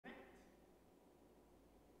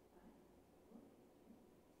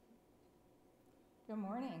Good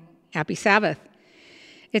morning. Happy Sabbath.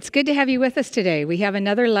 It's good to have you with us today. We have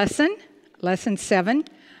another lesson, lesson 7,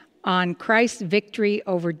 on Christ's victory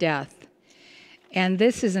over death. And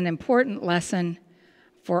this is an important lesson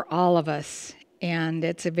for all of us. And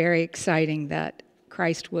it's very exciting that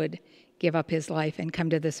Christ would give up his life and come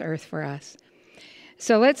to this earth for us.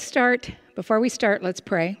 So let's start. Before we start, let's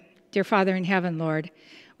pray. Dear Father in heaven, Lord,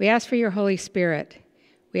 we ask for your Holy Spirit.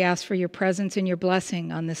 We ask for your presence and your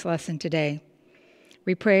blessing on this lesson today.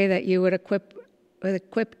 We pray that you would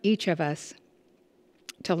equip each of us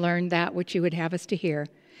to learn that which you would have us to hear.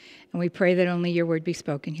 And we pray that only your word be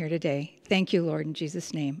spoken here today. Thank you, Lord, in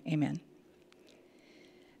Jesus' name. Amen.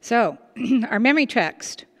 So, our memory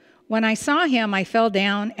text. When I saw him, I fell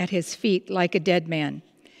down at his feet like a dead man.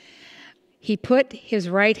 He put his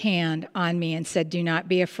right hand on me and said, "Do not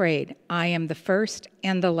be afraid. I am the first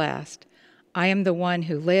and the last. I am the one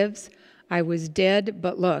who lives. I was dead,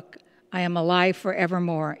 but look, I am alive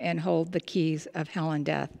forevermore and hold the keys of hell and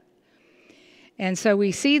death." And so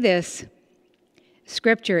we see this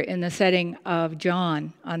scripture in the setting of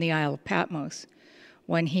John on the Isle of Patmos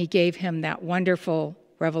when he gave him that wonderful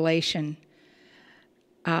revelation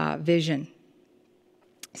vision.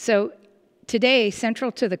 So today,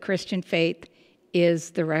 central to the Christian faith is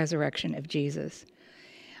the resurrection of Jesus.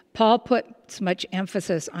 Paul puts much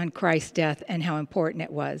emphasis on Christ's death and how important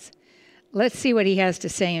it was. Let's see what he has to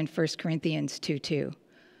say in 1 Corinthians 2:2.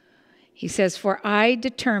 He says, "For I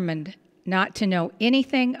determined not to know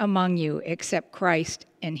anything among you except Christ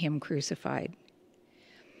and him crucified."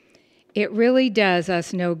 It really does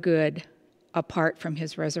us no good apart from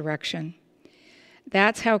his resurrection.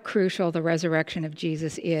 That's how crucial the resurrection of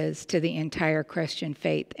Jesus is to the entire Christian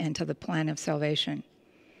faith and to the plan of salvation.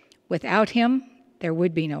 Without him, there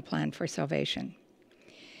would be no plan for salvation.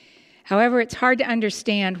 However, it's hard to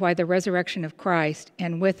understand why the resurrection of Christ,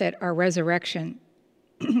 and with it our resurrection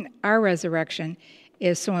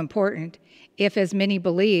is so important if, as many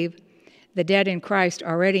believe, the dead in Christ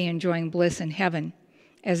are already enjoying bliss in heaven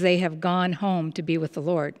as they have gone home to be with the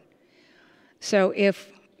Lord. So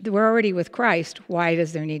if we're already with Christ, why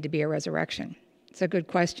does there need to be a resurrection? It's a good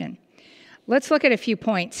question. Let's look at a few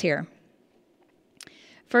points here.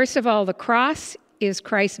 First of all, the cross is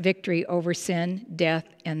Christ's victory over sin, death,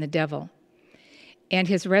 and the devil. And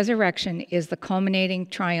his resurrection is the culminating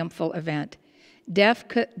triumphal event. Death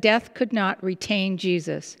could not retain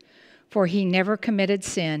Jesus, for he never committed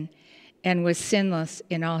sin and was sinless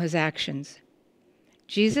in all his actions.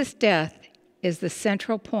 Jesus' death is the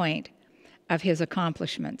central point of his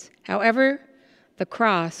accomplishments. However, the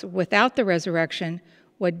cross without the resurrection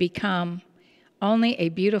would become only a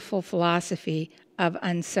beautiful philosophy of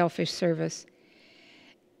unselfish service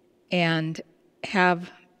and have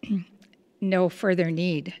no further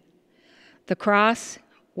need. The cross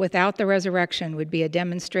without the resurrection would be a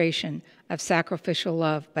demonstration of sacrificial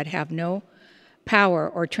love, but have no power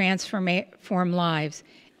or transform lives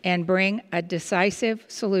and bring a decisive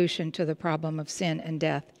solution to the problem of sin and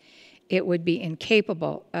death. It would be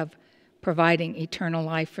incapable of providing eternal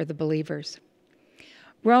life for the believers.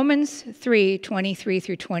 Romans 3:23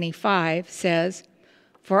 through 25 says,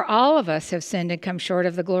 "For all of us have sinned and come short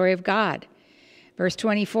of the glory of God." Verse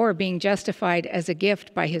 24, "Being justified as a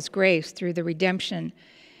gift by his grace through the redemption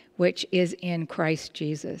which is in Christ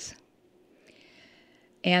Jesus."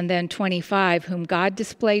 And then 25, "Whom God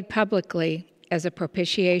displayed publicly as a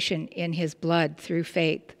propitiation in his blood through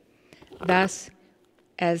faith, thus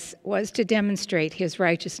as was to demonstrate his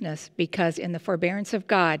righteousness, because in the forbearance of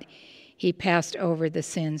God he passed over the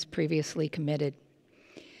sins previously committed."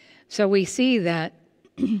 So we see that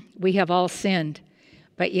we have all sinned,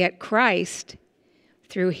 but yet Christ,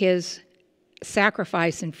 through his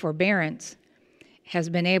sacrifice and forbearance, has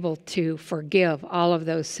been able to forgive all of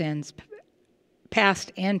those sins,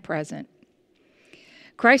 past and present.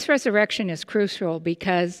 Christ's resurrection is crucial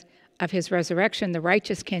because of his resurrection, the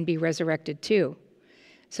righteous can be resurrected too.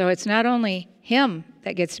 So it's not only him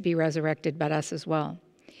that gets to be resurrected, but us as well.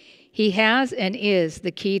 He has and is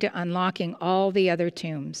the key to unlocking all the other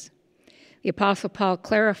tombs. The Apostle Paul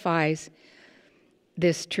clarifies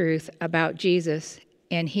this truth about Jesus,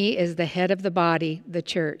 and he is the head of the body, the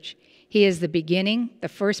church. He is the beginning, the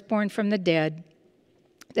firstborn from the dead,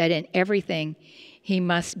 that in everything he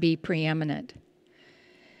must be preeminent.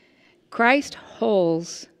 Christ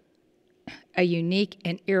holds a unique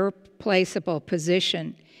and irreplaceable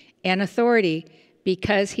position and authority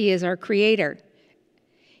because he is our creator.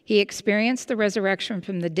 He experienced the resurrection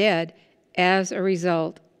from the dead as a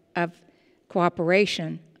result of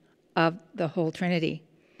cooperation of the whole Trinity,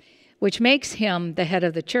 which makes him the head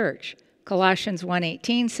of the church. Colossians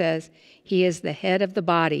 1:18 says, "He is the head of the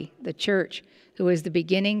body, the church, who is the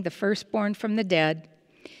beginning, the firstborn from the dead,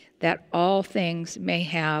 that all things may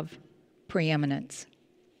have preeminence.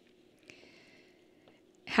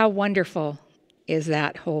 How wonderful is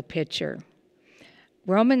that whole picture?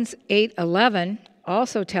 Romans 8:11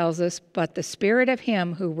 also tells us, but the Spirit of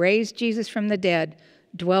him who raised Jesus from the dead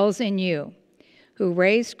dwells in you, who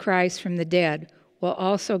raised Christ from the dead will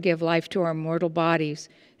also give life to our mortal bodies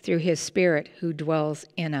through his Spirit who dwells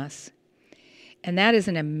in us. And that is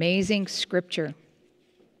an amazing scripture,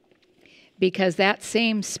 because that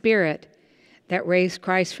same Spirit that raised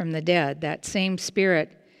Christ from the dead, that same Spirit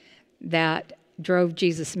that drove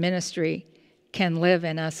Jesus' ministry, can live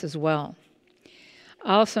in us as well.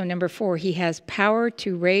 Also, number 4, he has power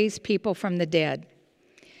to raise people from the dead.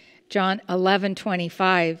 John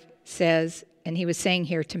 11:25 says, and he was saying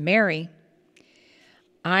here to Mary,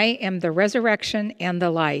 I am the resurrection and the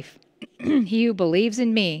life. He who believes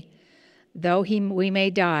in me, though we may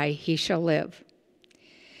die, he shall live.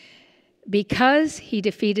 Because he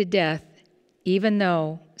defeated death, even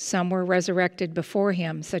though some were resurrected before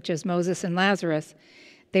him, such as Moses and Lazarus,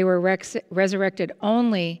 they were resurrected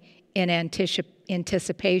only in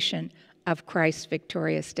anticipation of Christ's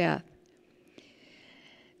victorious death.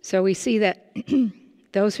 So we see that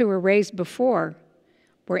those who were raised before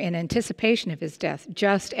were in anticipation of his death,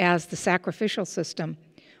 just as the sacrificial system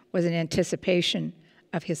was in anticipation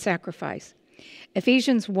of his sacrifice.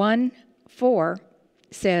 Ephesians 1:4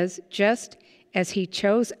 says, just as he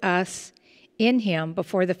chose us in him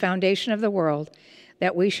before the foundation of the world,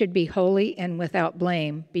 that we should be holy and without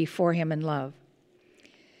blame before him in love.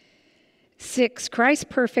 6, Christ's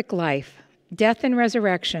perfect life, death and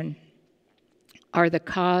resurrection are the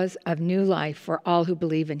cause of new life for all who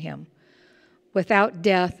believe in him. Without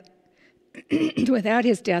death, without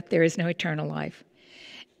his death, there is no eternal life.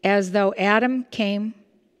 As through Adam came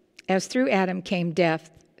death,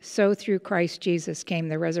 so through Christ Jesus came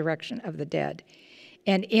the resurrection of the dead,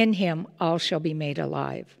 and in him all shall be made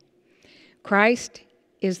alive. Christ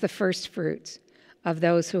is the first fruits of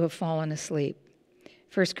those who have fallen asleep.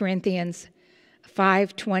 1 Corinthians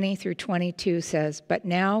 5:20 through 22 says, but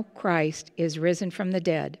now Christ is risen from the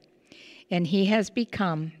dead, and he has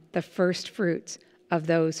become the first fruits of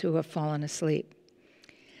those who have fallen asleep.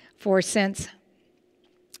 For since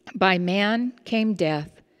by man came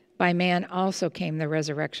death, by man also came the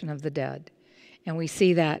resurrection of the dead. And we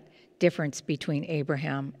see that difference between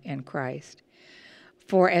Abraham and Christ.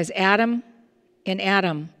 For as in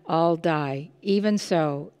Adam all die, even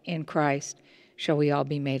so in Christ shall we all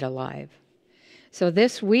be made alive. So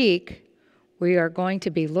this week we are going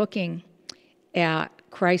to be looking at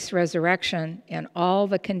Christ's resurrection and all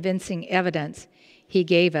the convincing evidence he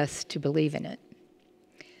gave us to believe in it.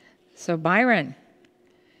 So Byron,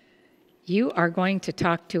 you are going to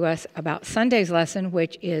talk to us about Sunday's lesson,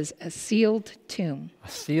 which is a sealed tomb. A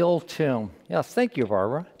sealed tomb. Yes, thank you,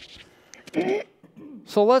 Barbara.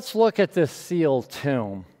 So let's look at this sealed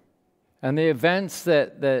tomb and the events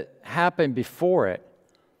that happened before it.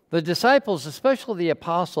 The disciples, especially the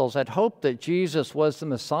apostles, had hoped that Jesus was the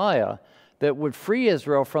Messiah that would free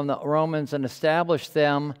Israel from the Romans and establish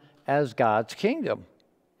them as God's kingdom.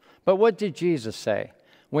 But what did Jesus say?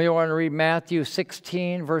 We want to read Matthew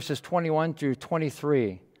 16, verses 21 through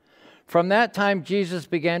 23. From that time, Jesus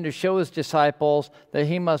began to show his disciples that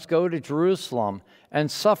he must go to Jerusalem and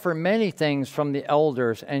suffer many things from the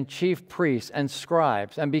elders and chief priests and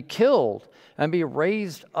scribes, and be killed and be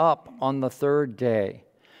raised up on the third day.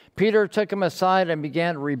 Peter took him aside and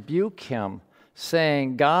began to rebuke him,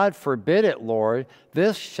 saying, God forbid it, Lord,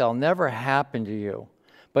 this shall never happen to you.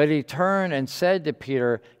 But he turned and said to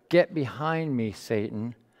Peter, get behind me,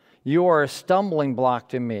 Satan. You are a stumbling block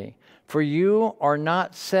to me, for you are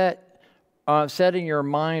not setting your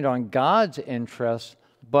mind on God's interests,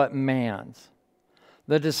 but man's.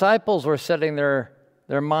 The disciples were setting their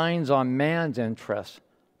minds on man's interests,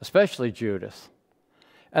 especially Judas.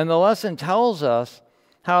 And the lesson tells us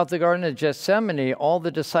how at the Garden of Gethsemane, all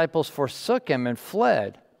the disciples forsook him and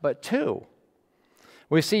fled, but two.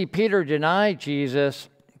 We see Peter deny Jesus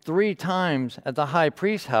 3 times at the high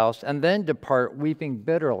priest's house and then depart weeping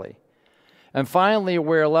bitterly. And finally,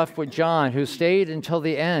 we're left with John, who stayed until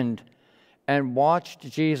the end and watched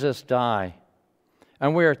Jesus die.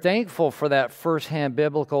 And we are thankful for that firsthand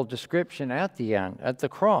biblical description at the end, at the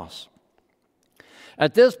cross.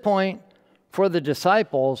 At this point, for the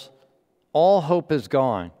disciples, all hope is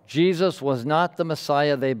gone. Jesus was not the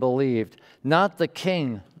Messiah they believed, not the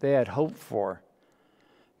king they had hoped for.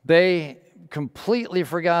 They completely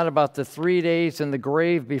forgot about the 3 days in the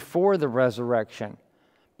grave before the resurrection,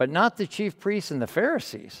 but not the chief priests and the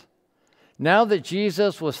Pharisees. Now that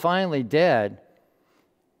Jesus was finally dead,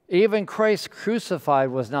 Even Christ crucified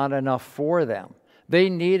was not enough for them. They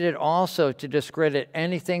needed also to discredit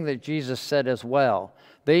anything that Jesus said as well.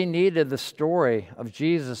 They needed the story of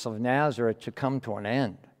Jesus of Nazareth to come to an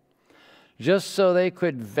end, just so they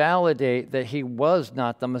could validate that he was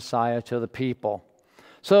not the Messiah to the people.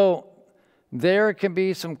 So there can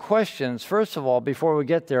be some questions. First of all, before we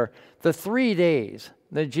get there, the 3 days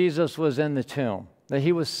that Jesus was in the tomb, that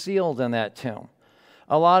he was sealed in that tomb.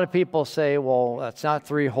 A lot of people say, well, that's not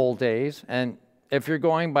 3 whole days. And if you're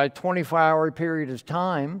going by 24-hour period of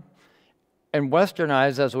time and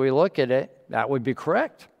westernized as we look at it, that would be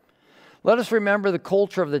correct. Let us remember the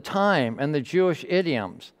culture of the time and the Jewish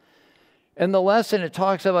idioms. In the lesson, it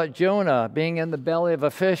talks about Jonah being in the belly of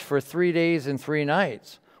a fish for 3 days and 3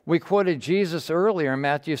 nights. We quoted Jesus earlier in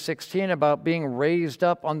Matthew 16 about being raised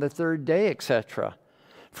up on the 3rd day, etc.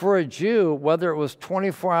 For a Jew, whether it was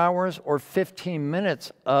 24 hours or 15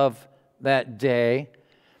 minutes of that day,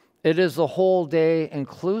 it is the whole day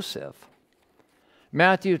inclusive.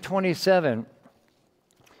 Matthew 27,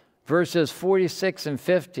 verses 46 and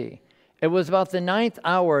 50. It was about the 9th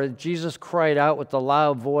hour that Jesus cried out with a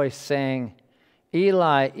loud voice, saying,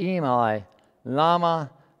 Eli, Eli, lama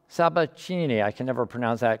sabachthani. I can never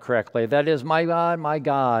pronounce that correctly. That is, my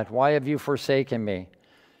God, why have you forsaken me?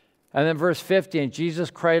 And then verse 50, and Jesus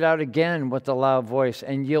cried out again with a loud voice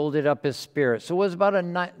and yielded up his spirit. So it was about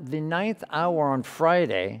the 9th hour on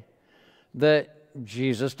Friday that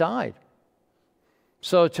Jesus died.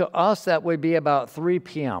 So to us, that would be about 3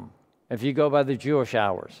 p.m. if you go by the Jewish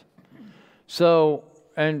hours. So,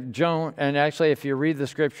 and actually, if you read the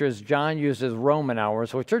scriptures, John uses Roman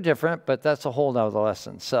hours, which are different, but that's a whole other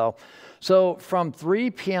lesson. So from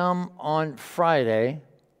 3 p.m. on Friday,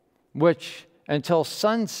 which until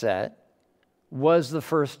sunset was the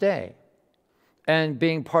first day. And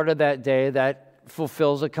being part of that day, that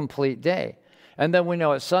fulfills a complete day. And then we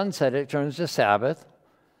know at sunset, it turns to Sabbath.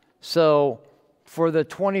 So for the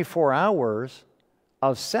 24 hours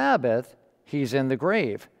of Sabbath, he's in the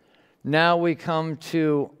grave. Now we come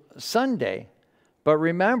to Sunday. But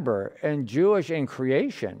remember, in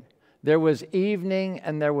creation, there was evening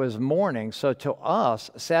and there was morning. So to us,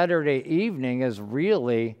 Saturday evening is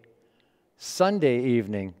really Sunday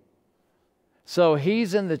evening. So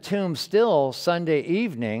he's in the tomb still Sunday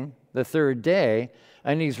evening, the 3rd day,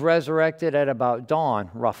 and he's resurrected at about dawn,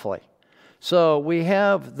 roughly. So we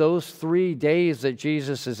have those 3 days that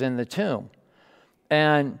Jesus is in the tomb.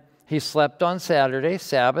 And he slept on Saturday,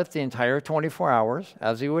 Sabbath, the entire 24 hours,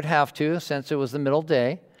 as he would have to since it was the middle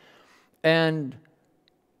day. And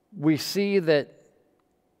we see that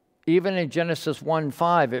even in Genesis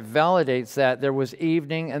 1:5, it validates that there was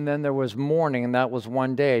evening and then there was morning, and that was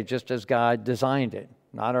one day, just as God designed it,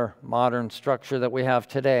 not our modern structure that we have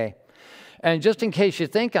today. And just in case you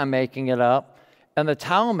think I'm making it up, and the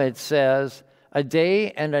Talmud says, a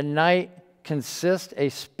day and a night consist a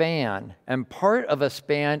span, and part of a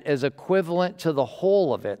span is equivalent to the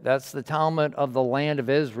whole of it. That's the Talmud of the Land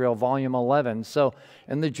of Israel, volume 11. So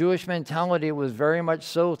in the Jewish mentality, it was very much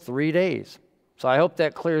so 3 days. So I hope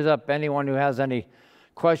that clears up anyone who has any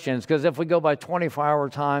questions, because if we go by 24-hour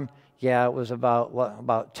time, yeah, it was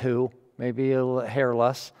about 2, maybe a little hair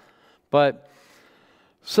less. But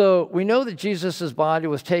so we know that Jesus' body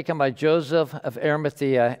was taken by Joseph of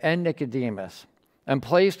Arimathea and Nicodemus and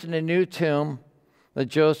placed in a new tomb that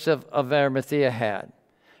Joseph of Arimathea had.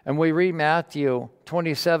 And we read Matthew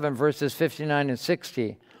 27, verses 59 and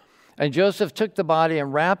 60. And Joseph took the body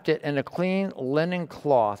and wrapped it in a clean linen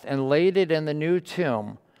cloth and laid it in the new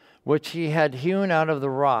tomb, which he had hewn out of the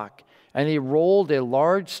rock. And he rolled a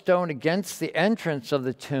large stone against the entrance of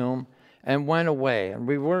the tomb and went away. And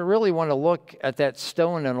we really want to look at that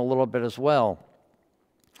stone in a little bit as well.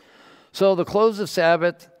 So the close of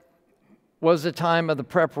Sabbath was the time of the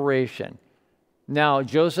preparation. Now,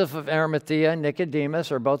 Joseph of Arimathea and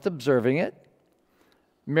Nicodemus are both observing it.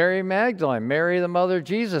 Mary Magdalene, Mary the mother of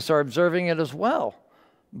Jesus, are observing it as well.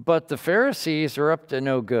 But the Pharisees are up to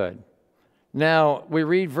no good. Now, we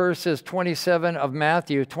read verses 27 of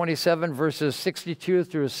Matthew, 27 verses 62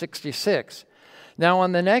 through 66. Now,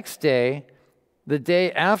 on the next day, the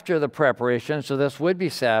day after the preparation, so this would be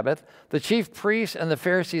Sabbath, the chief priests and the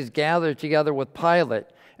Pharisees gathered together with Pilate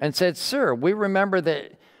and said, Sir, we remember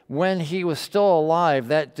that when he was still alive,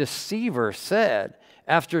 that deceiver said,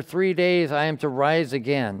 after 3 days I am to rise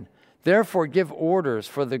again. Therefore give orders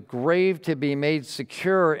for the grave to be made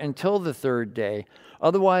secure until the 3rd day.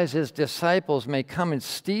 Otherwise his disciples may come and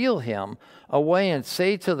steal him away and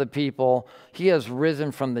say to the people, he has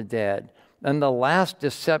risen from the dead. And the last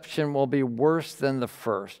deception will be worse than the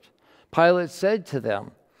first. Pilate said to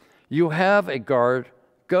them, you have a guard.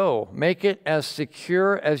 Go, make it as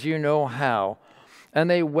secure as you know how." And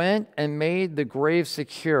they went and made the grave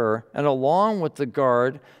secure, and along with the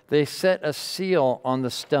guard, they set a seal on the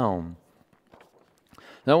stone.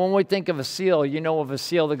 Now, when we think of a seal, you know of a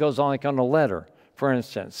seal that goes on like on a letter, for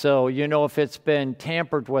instance. So you know if it's been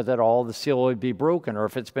tampered with at all, the seal would be broken, or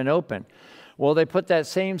if it's been opened. Well, they put that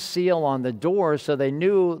same seal on the door so they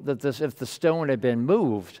knew that if the stone had been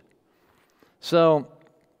moved. So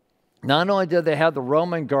not only did they have the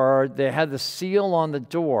Roman guard, they had the seal on the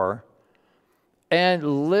door.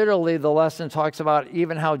 And literally the lesson talks about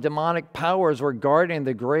even how demonic powers were guarding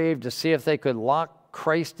the grave to see if they could lock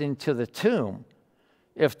Christ into the tomb,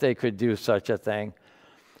 if they could do such a thing.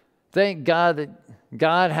 Thank God that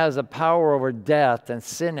God has a power over death, and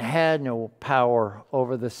sin had no power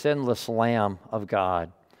over the sinless Lamb of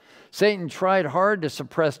God. Satan tried hard to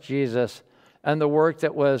suppress Jesus and the work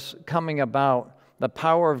that was coming about. The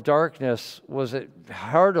power of darkness was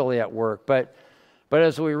heartily at work. But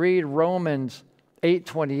as we read Romans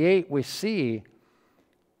 8:28, we see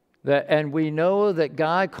that, and we know that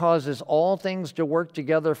God causes all things to work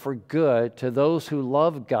together for good to those who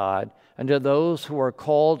love God and to those who are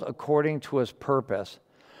called according to his purpose.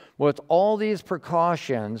 With all these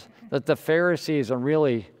precautions that the Pharisees, and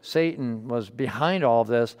really Satan was behind all of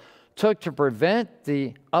this, took to prevent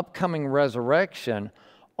the upcoming resurrection,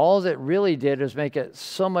 all that really did is make it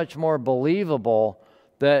so much more believable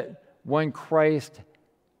that when Christ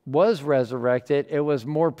was resurrected, it was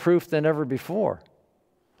more proof than ever before.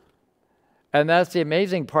 And that's the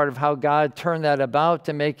amazing part of how God turned that about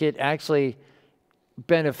to make it actually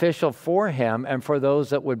beneficial for him and for those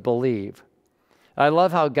that would believe. I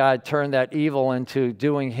love how God turned that evil into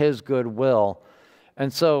doing his good will.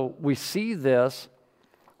 And so we see this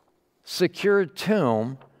secure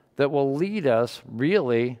tomb that will lead us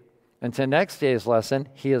really into next day's lesson.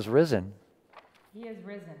 He is risen. He is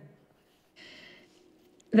risen.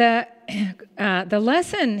 The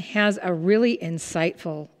lesson has a really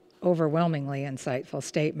insightful, overwhelmingly insightful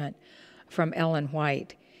statement from Ellen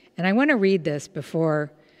White. And I want to read this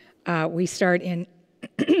before we start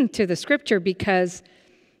into the scripture, because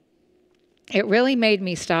it really made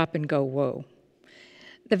me stop and go, whoa.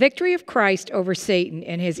 The victory of Christ over Satan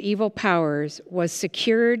and his evil powers was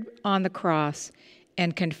secured on the cross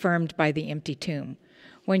and confirmed by the empty tomb.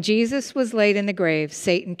 When Jesus was laid in the grave,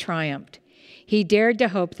 Satan triumphed. He dared to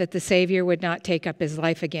hope that the Savior would not take up his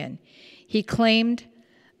life again. He claimed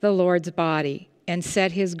the Lord's body and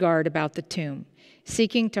set his guard about the tomb,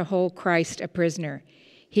 seeking to hold Christ a prisoner.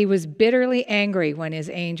 He was bitterly angry when his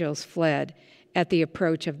angels fled at the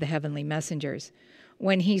approach of the heavenly messengers.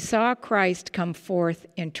 When he saw Christ come forth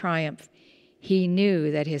in triumph, he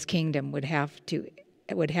knew that his kingdom would have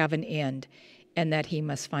an end and that he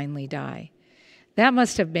must finally die. That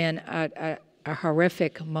must have been a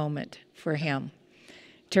horrific moment for him,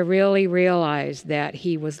 to really realize that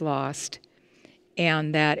he was lost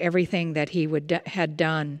and that everything that he had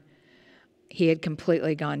done, he had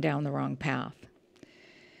completely gone down the wrong path.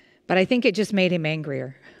 But I think it just made him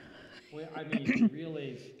angrier. Well, I mean,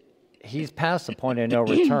 really, he's past the point of no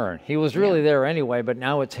return. He was really there anyway, but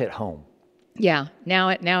now it's hit home. Yeah, now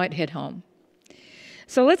it hit home.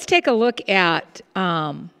 So let's take a look at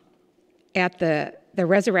the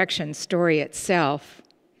resurrection story itself.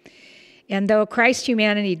 And though Christ's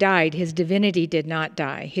humanity died, his divinity did not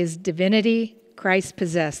die. His divinity, Christ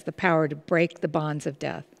possessed the power to break the bonds of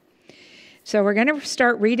death. So we're going to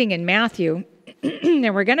start reading in Matthew,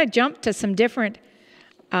 and we're going to jump to some different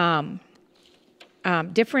books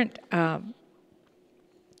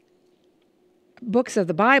of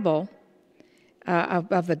the Bible,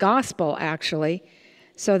 of the gospel, actually,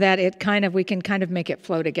 so that we can kind of make it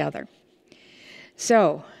flow together.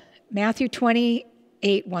 So, Matthew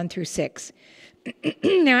 28, 1 through 6.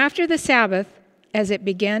 Now, after the Sabbath, as it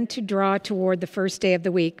began to draw toward the first day of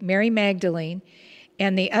the week, Mary Magdalene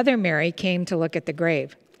and the other Mary came to look at the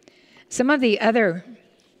grave. Some of the other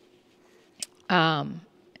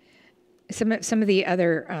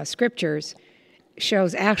scriptures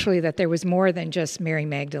shows actually that there was more than just Mary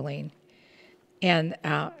Magdalene and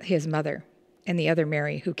his mother and the other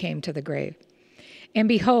Mary who came to the grave. And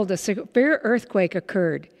behold, a severe earthquake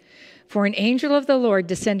occurred, for an angel of the Lord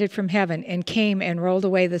descended from heaven and came and rolled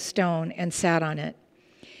away the stone and sat on it.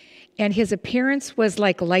 And his appearance was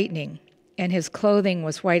like lightning, and his clothing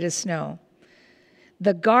was white as snow.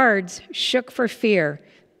 The guards shook for fear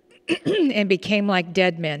and became like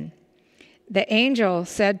dead men. The angel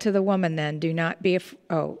said to the woman then, do not be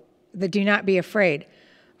afraid,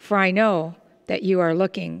 for I know that you are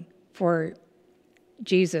looking for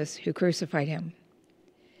Jesus who crucified him.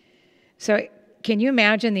 So can you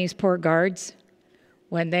imagine these poor guards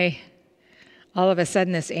when all of a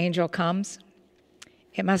sudden this angel comes,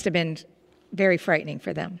 it must have been very frightening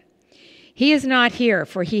for them. He is not here,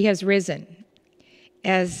 for he has risen.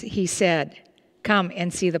 As he said, come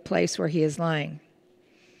and see the place where he is lying.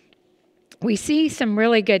 We see some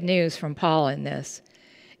really good news from Paul in this,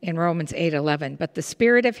 in Romans 8:11. But the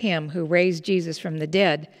Spirit of him who raised Jesus from the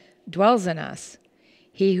dead dwells in us.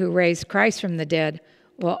 He who raised Christ from the dead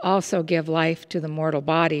will also give life to the mortal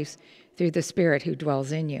bodies through the Spirit who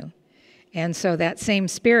dwells in you. And so that same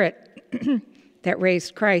Spirit that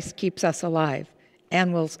raised Christ keeps us alive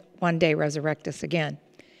and will one day resurrect us again.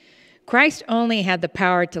 Christ only had the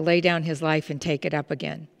power to lay down his life and take it up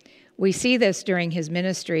again. We see this during his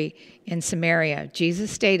ministry in Samaria.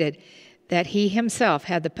 Jesus stated that he himself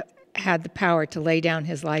had the power to lay down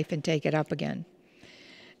his life and take it up again.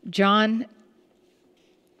 John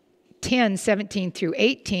 10:17 through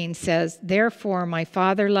 18 says, therefore my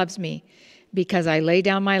Father loves me, because I lay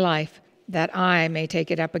down my life, that I may take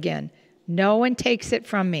it up again. No one takes it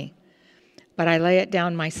from me, but I lay it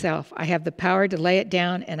down myself. I have the power to lay it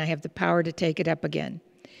down, and I have the power to take it up again.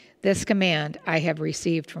 This command I have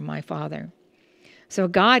received from my Father. So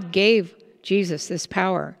God gave Jesus this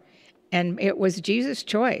power, and it was Jesus'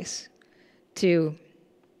 choice to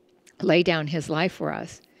lay down his life for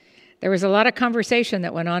us. There was a lot of conversation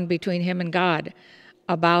that went on between him and God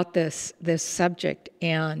about this subject,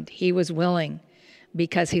 and he was willing,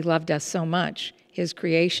 because he loved us so much, his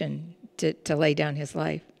creation, to lay down his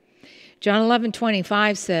life. John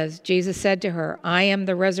 11:25 says, Jesus said to her, I am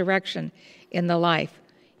the resurrection and the life.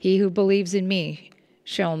 He who believes in me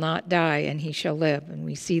shall not die, and he shall live. And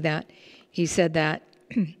we see that he said that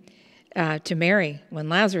to Mary when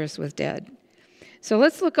Lazarus was dead. So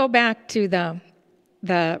let's go back to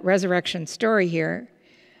the resurrection story here.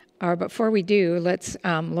 Before we do, let's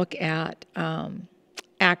look at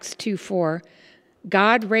Acts 2:4.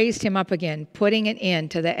 God raised him up again, putting an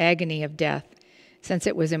end to the agony of death, since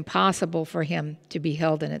it was impossible for him to be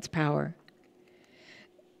held in its power.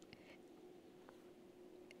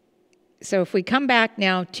 So if we come back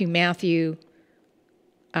now to Matthew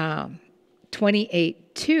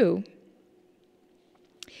 28:2,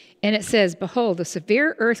 and it says, behold, a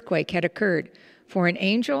severe earthquake had occurred, for an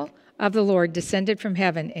angel of the Lord descended from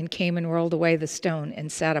heaven and came and rolled away the stone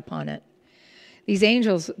and sat upon it. These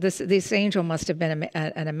angels, this angel must have been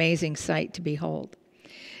an amazing sight to behold.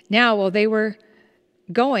 Now, while they were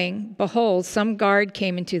going, behold, some guard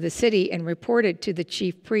came into the city and reported to the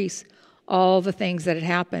chief priests all the things that had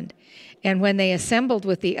happened. And when they assembled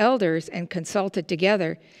with the elders and consulted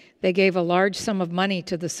together, they gave a large sum of money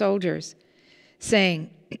to the soldiers, saying,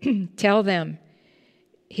 tell them,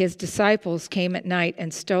 his disciples came at night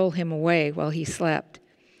and stole him away while he slept.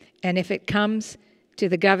 And if it comes to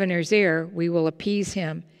the governor's ear, we will appease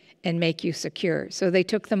him and make you secure. So they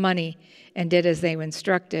took the money and did as they were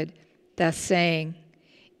instructed. Thus saying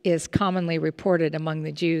is commonly reported among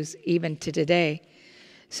the Jews even to today.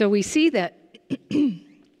 So we see that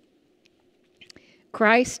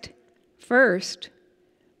Christ first,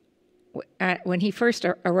 when he first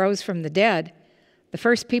arose from the dead, the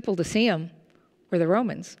first people to see him were the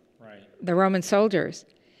Romans, right, the Roman soldiers,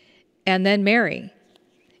 and then Mary.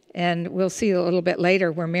 And we'll see a little bit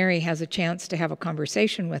later where Mary has a chance to have a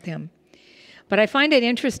conversation with him. But I find it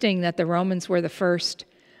interesting that the Romans were the first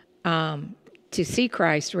to see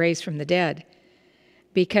Christ raised from the dead,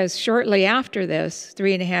 because shortly after this,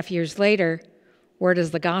 3.5 years later, where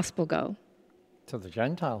does the gospel go? To the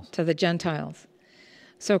Gentiles. To the Gentiles.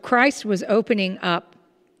 So Christ was opening up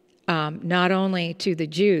not only to the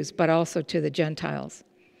Jews, but also to the Gentiles.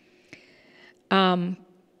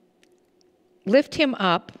 Lift Him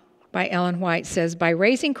Up by Ellen White says, by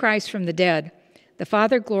raising Christ from the dead, the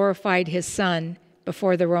Father glorified his Son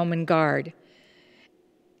before the Roman guard,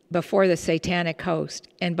 before the satanic host,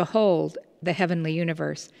 and behold, the heavenly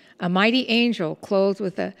universe. A mighty angel clothed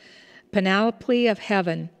with a panoply of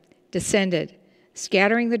heaven descended,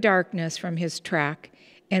 scattering the darkness from his track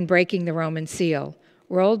and breaking the Roman seal,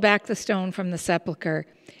 rolled back the stone from the sepulchre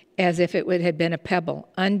as if it had been a pebble,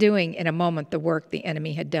 undoing in a moment the work the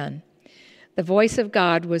enemy had done. The voice of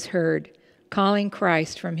God was heard, calling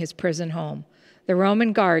Christ from his prison home. The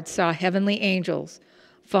Roman guards saw heavenly angels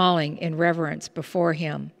falling in reverence before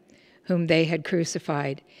him, whom they had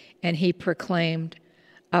crucified, and he proclaimed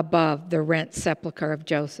above the rent sepulchre of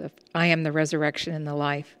Joseph, I am the resurrection and the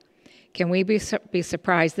life. Can we be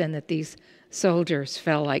surprised then that these soldiers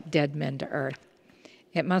fell like dead men to earth?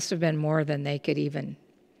 It must have been more than they could even,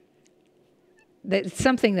 it's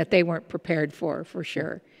something that they weren't prepared for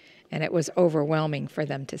sure. And it was overwhelming for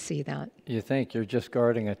them to see that. You think you're just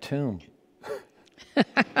guarding a tomb.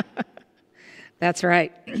 That's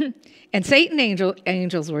right. And Satan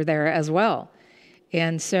angels were there as well.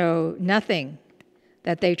 And so nothing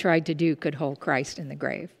that they tried to do could hold Christ in the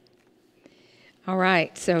grave. All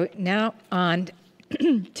right, so now on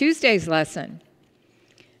Tuesday's lesson,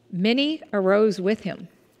 many arose with him.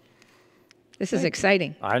 This is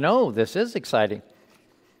exciting. I know, this is exciting.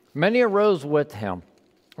 Many arose with him.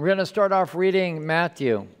 We're going to start off reading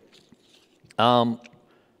Matthew.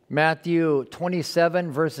 Matthew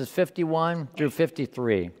 27, verses 51 through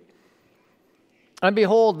 53. And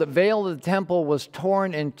behold, the veil of the temple was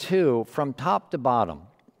torn in two from top to bottom,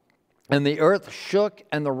 and the earth shook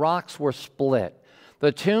and the rocks were split.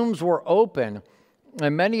 The tombs were open,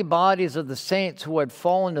 and many bodies of the saints who had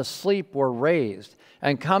fallen asleep were raised.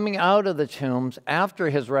 And coming out of the tombs after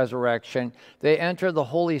his resurrection, they entered the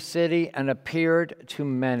holy city and appeared to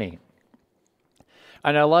many.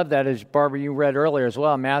 And I love that, as Barbara, you read earlier as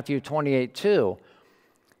well, Matthew 28:2.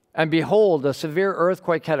 And behold, a severe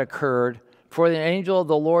earthquake had occurred, for the angel of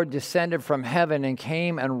the Lord descended from heaven and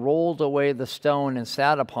came and rolled away the stone and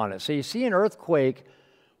sat upon it. So you see an earthquake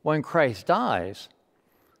when Christ dies,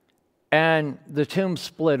 and the tomb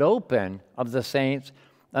split open of the saints,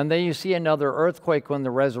 and then you see another earthquake when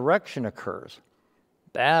the resurrection occurs.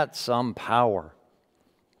 That's some power.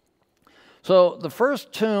 So the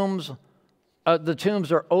first tombs, the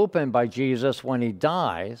tombs are opened by Jesus when he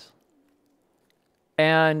dies,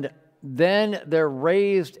 and then they're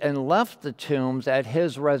raised and left the tombs at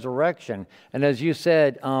his resurrection. And as you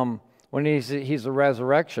said, when he's the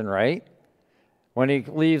resurrection, right? When he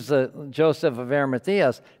leaves Joseph of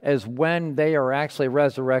Arimathea, is when they are actually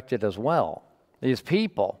resurrected as well, these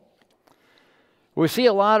people. We see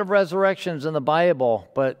a lot of resurrections in the Bible,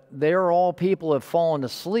 but they are all people who have fallen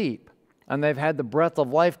asleep, and they've had the breath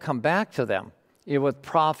of life come back to them, with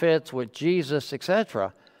prophets, with Jesus,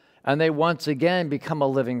 etc., and they once again become a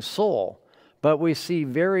living soul. But we see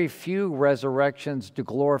very few resurrections to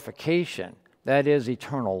glorification, that is,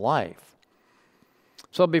 eternal life.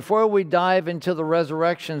 So before we dive into the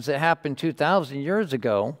resurrections that happened 2,000 years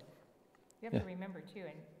ago... You have to remember, too,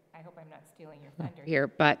 and I hope I'm not stealing your thunder here,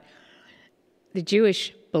 but the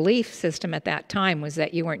Jewish belief system at that time was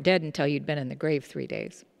that you weren't dead until you'd been in the grave 3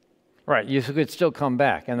 days. Right, you could still come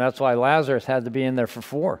back, and that's why Lazarus had to be in there for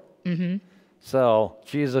 4. Mm-hmm. So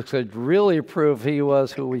Jesus could really prove he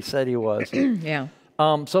was who he said he was. Yeah.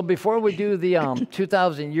 So before we do the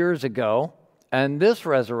 2,000 years ago and this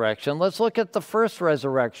resurrection, let's look at the first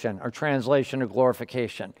resurrection, or translation of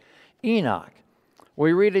glorification, Enoch.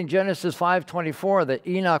 We read in Genesis 5:24 that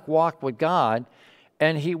Enoch walked with God,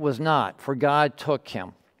 and he was not, for God took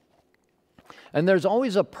him. And there's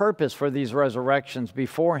always a purpose for these resurrections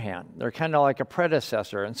beforehand. They're kind of like a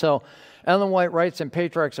predecessor. And so Ellen White writes in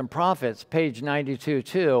Patriarchs and Prophets, page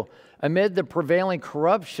 92:2, amid the prevailing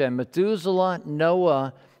corruption, Methuselah,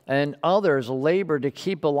 Noah, and others labored to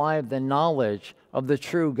keep alive the knowledge of the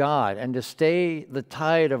true God and to stay the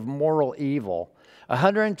tide of moral evil.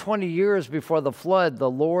 120 years before the flood, the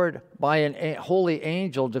Lord, by a holy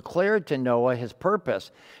angel, declared to Noah his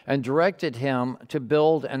purpose and directed him to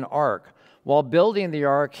build an ark. While building the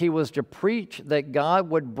ark, he was to preach that God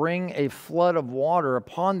would bring a flood of water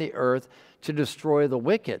upon the earth to destroy the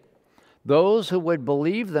wicked. Those who would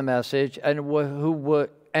believe the message and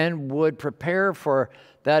would prepare for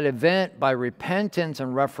that event by repentance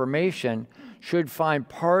and reformation should find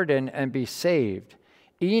pardon and be saved.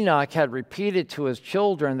 Enoch had repeated to his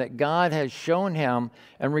children that God had shown him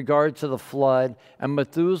in regard to the flood, and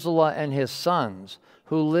Methuselah and his sons,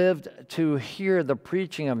 who lived to hear the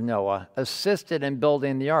preaching of Noah, assisted in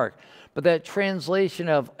building the ark. But that translation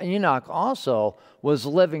of Enoch also was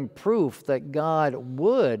living proof that God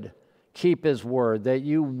would keep his word, that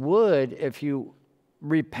you would, if you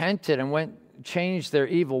repented and changed their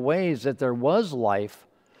evil ways, that there was life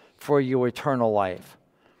for you, eternal life.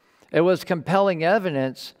 It was compelling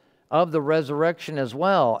evidence of the resurrection as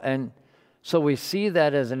well. And so we see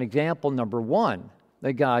that as an example number one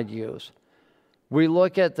that God used. We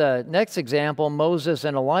look at the next example, Moses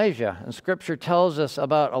and Elijah. And Scripture tells us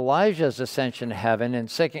about Elijah's ascension to heaven in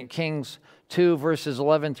 2 Kings 2, verses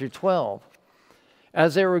 11 through 12.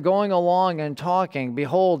 As they were going along and talking,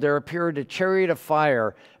 behold, there appeared a chariot of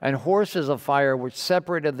fire and horses of fire which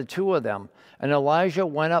separated the two of them. And Elijah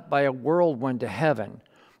went up by a whirlwind to heaven.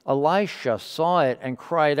 Elisha saw it and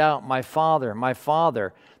cried out, my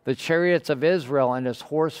father, the chariots of Israel and his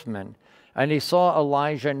horsemen. And he saw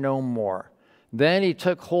Elijah no more. Then he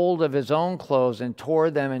took hold of his own clothes and tore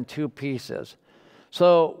them in 2 pieces.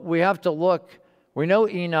 So we have to look. We know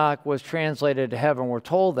Enoch was translated to heaven. We're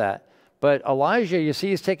told that. But Elijah, you see,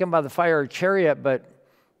 he's taken by the fire chariot, but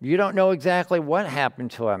you don't know exactly what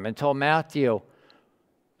happened to him until Matthew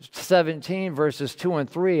 17, verses 2 and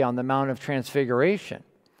 3 on the Mount of Transfiguration.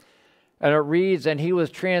 And it reads, "And he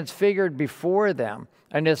was transfigured before them,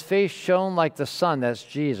 and his face shone like the sun," that's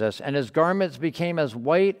Jesus, "and his garments became as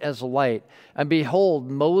white as light. And behold,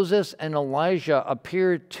 Moses and Elijah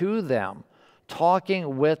appeared to them,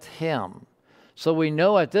 talking with him." So we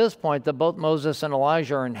know at this point that both Moses and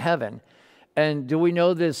Elijah are in heaven. And do we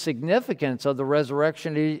know the significance of the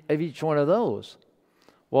resurrection of each one of those?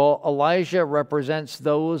 Well, Elijah represents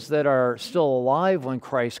those that are still alive when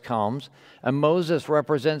Christ comes, and Moses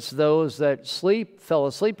represents those that fell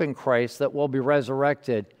asleep in Christ that will be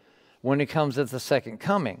resurrected when he comes at the second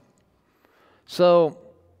coming. So,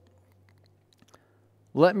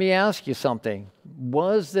 let me ask you something.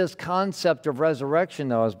 Was this concept of resurrection,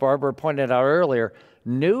 though, as Barbara pointed out earlier,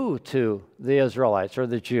 new to the Israelites or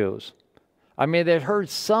the Jews? I mean, they'd heard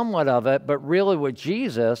somewhat of it, but really with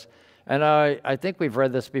Jesus, and I think we've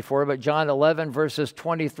read this before, but John 11, verses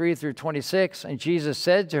 23 through 26, "And Jesus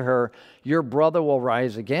said to her, 'Your brother will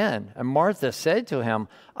rise again.' And Martha said to him,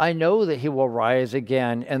 'I know that he will rise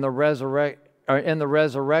again in the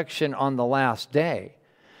resurrection on the last day.'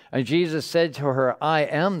 And Jesus said to her, 'I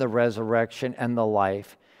am the resurrection and the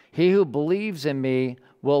life. He who believes in me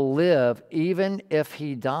will live even if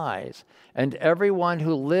he dies. And everyone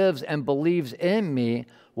who lives and believes in me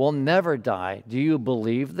will never die. Do you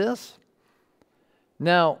believe this?'"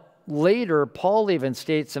 Now, later, Paul even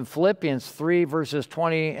states in Philippians 3, verses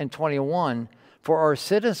 20 and 21, "For our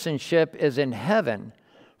citizenship is in heaven,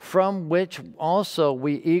 from which also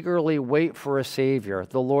we eagerly wait for a Savior,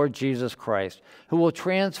 the Lord Jesus Christ, who will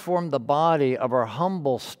transform the body of our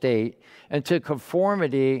humble state into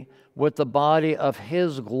conformity with the body of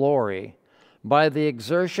his glory, by the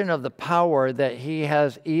exertion of the power that he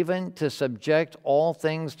has even to subject all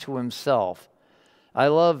things to himself." I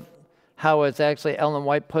love how it's actually Ellen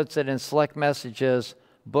White puts it in Select Messages,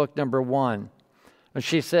 book number 1. And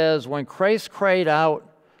she says, "When Christ cried out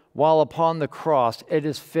while upon the cross, 'It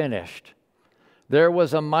is finished,' there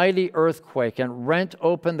was a mighty earthquake and rent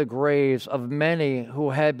open the graves of many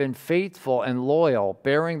who had been faithful and loyal,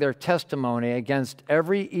 bearing their testimony against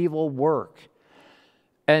every evil work,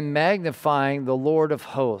 and magnifying the Lord of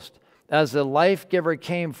hosts. As the life-giver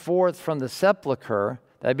came forth from the sepulchre,"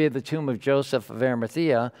 that'd be the tomb of Joseph of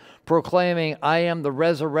Arimathea, "proclaiming, 'I am the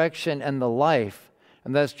resurrection and the life,'"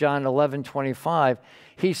 and that's John 11:25,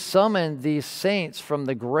 "he summoned these saints from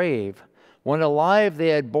the grave. When alive, they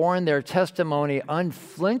had borne their testimony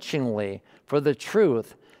unflinchingly for the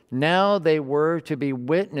truth. Now they were to be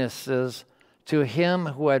witnesses to him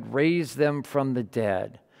who had raised them from the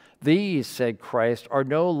dead. These," said Christ, "are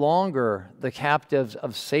no longer the captives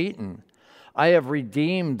of Satan. I have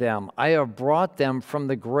redeemed them. I have brought them from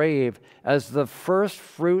the grave as the first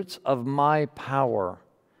fruits of my power,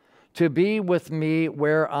 to be with me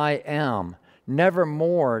where I am, never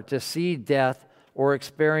more to see death or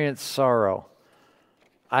experience sorrow."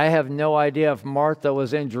 I have no idea if Martha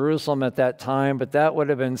was in Jerusalem at that time, but that would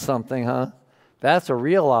have been something, huh? That's a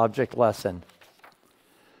real object lesson.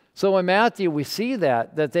 So in Matthew, we see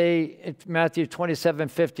that Matthew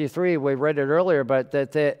 27:53, we read it earlier, but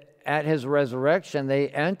at his resurrection, they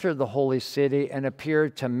entered the holy city and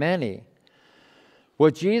appeared to many.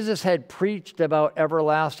 What Jesus had preached about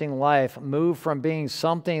everlasting life moved from being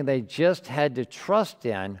something they just had to trust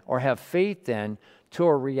in or have faith in to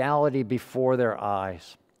a reality before their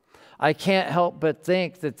eyes. I can't help but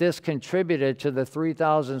think that this contributed to the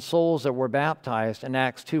 3,000 souls that were baptized in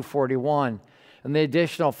Acts 2:41, and the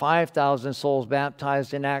additional 5,000 souls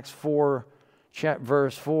baptized in Acts 4,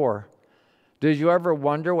 verse 4. Did you ever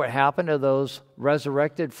wonder what happened to those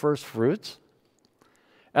resurrected first fruits?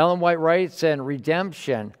 Ellen White writes in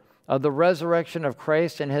Redemption of the Resurrection of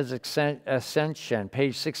Christ and his Ascension,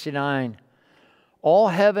 page 69, "All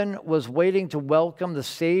heaven was waiting to welcome the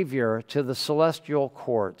Savior to the celestial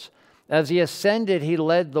courts. As he ascended, he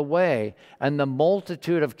led the way, and the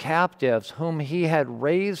multitude of captives whom he had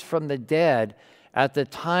raised from the dead at the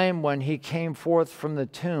time when he came forth from the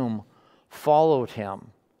tomb followed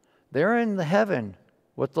him." They're in the heaven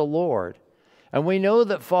with the Lord. And we know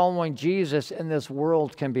that following Jesus in this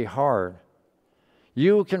world can be hard.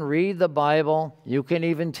 You can read the Bible, you can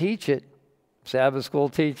even teach it, Sabbath school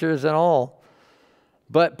teachers and all.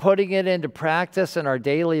 But putting it into practice in our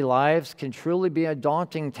daily lives can truly be a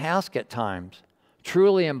daunting task at times,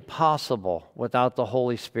 truly impossible without the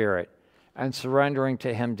Holy Spirit and surrendering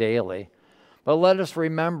to him daily. But let us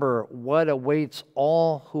remember what awaits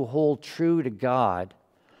all who hold true to God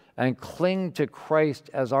and cling to Christ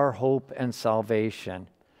as our hope and salvation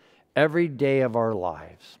every day of our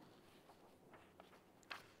lives.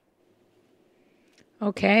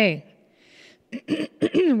 Okay.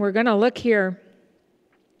 we're going to look here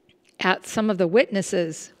at some of the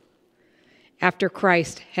witnesses after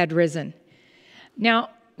Christ had risen. Now,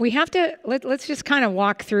 we have to, let's just kind of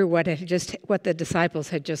walk through what the disciples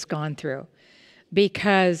had just gone through.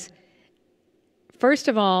 Because, first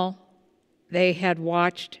of all, they had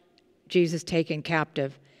watched Jesus taken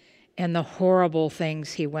captive and the horrible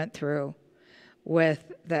things he went through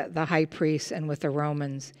with the high priests and with the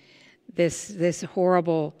Romans. This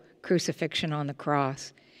horrible crucifixion on the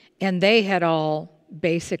cross. And they had all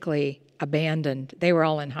basically abandoned. They were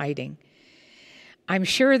all in hiding. I'm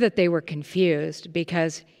sure that they were confused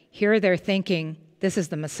because here they're thinking, this is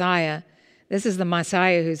the Messiah. This is the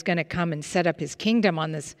Messiah who's going to come and set up his kingdom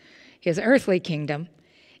on his earthly kingdom.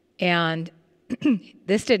 And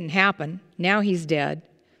this didn't happen. Now he's dead.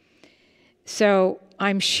 So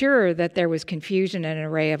I'm sure that there was confusion and an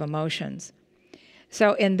array of emotions.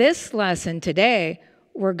 So in this lesson today,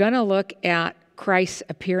 we're going to look at Christ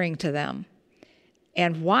appearing to them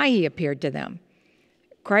and why he appeared to them.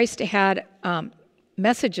 Christ had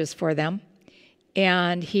messages for them,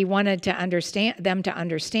 and he wanted them to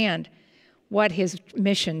understand what his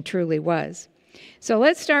mission truly was. So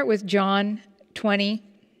let's start with John 20,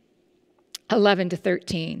 11 to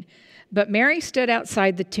 13. But Mary stood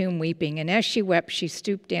outside the tomb weeping, and as she wept, she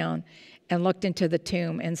stooped down and looked into the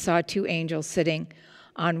tomb and saw two angels sitting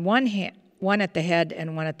on one at the head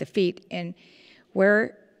and one at the feet, and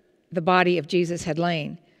where the body of Jesus had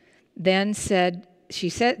lain. Then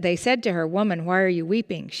they said to her, "Woman, why are you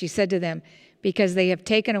weeping?" She said to them, "Because they have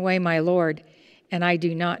taken away my Lord, and I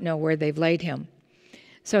do not know where they've laid him."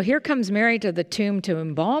 So here comes Mary to the tomb to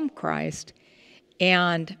embalm Christ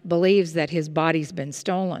and believes that his body's been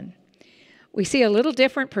stolen. We see a little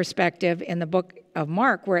different perspective in the book of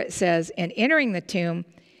Mark where it says, "And entering the tomb,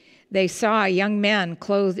 they saw a young man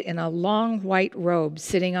clothed in a long white robe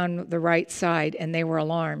sitting on the right side, and they were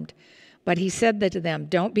alarmed. But he said to them,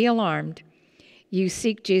 'Don't be alarmed. You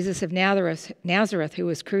seek Jesus of Nazareth, who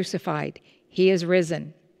was crucified. He is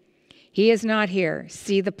risen. He is not here.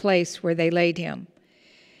 See the place where they laid him.'"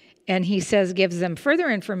 And he gives them further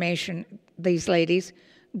information, these ladies,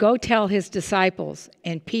 "Go tell his disciples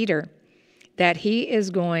and Peter that he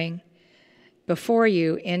is going before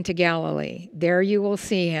you into Galilee. There you will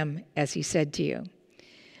see him, as he said to you."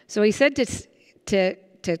 So he said to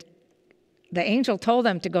the angel told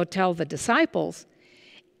them to go tell the disciples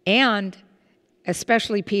and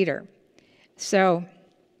especially Peter. So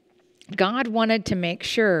God wanted to make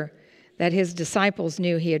sure that his disciples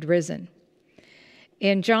knew he had risen.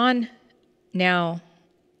 In John now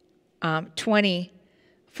 20,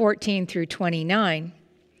 14 through 29,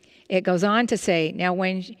 it goes on to say, "Now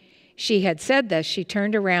when she had said this, she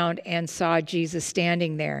turned around and saw Jesus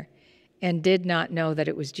standing there and did not know that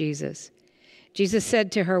it was Jesus. Jesus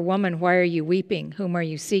said to her, 'Woman, why are you weeping? Whom are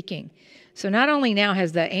you seeking?'" So not only now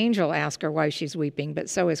has the angel asked her why she's weeping, but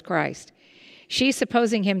so is Christ. She,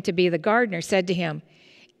 supposing him to be the gardener, said to him,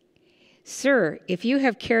 "Sir, if you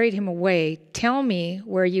have carried him away, tell me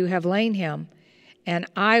where you have lain him, and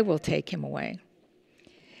I will take him away."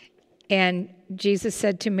 And Jesus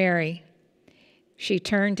said to Mary, she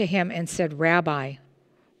turned to him and said, "Rabbi,"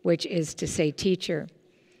 which is to say, teacher.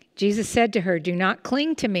 Jesus said to her, "Do not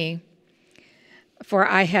cling to me, for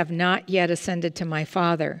I have not yet ascended to my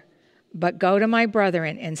Father. But go to my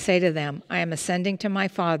brethren and say to them, I am ascending to my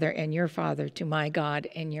Father and your Father, to my God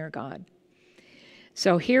and your God."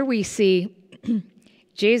 So here we see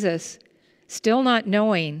Jesus still not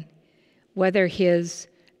knowing whether his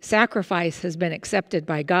sacrifice has been accepted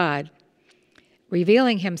by God,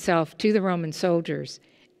 revealing himself to the Roman soldiers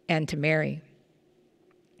and to Mary.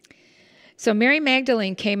 So Mary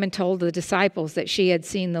Magdalene came and told the disciples that she had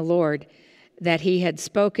seen the Lord, that he had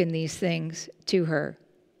spoken these things to her.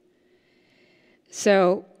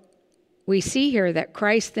 So we see here that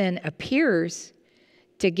Christ then appears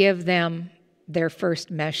to give them their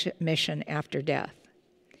first mission after death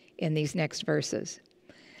in these next verses.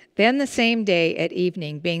 "Then the same day at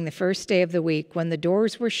evening, being the first day of the week, when the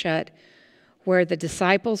doors were shut, where the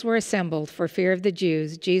disciples were assembled for fear of the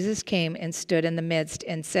Jews, Jesus came and stood in the midst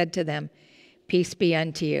and said to them, 'Peace be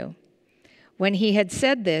unto you.' When he had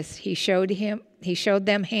said this, he showed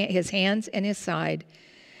them his hands and his side.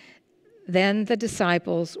 Then the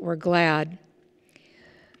disciples were glad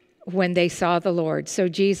when they saw the Lord. So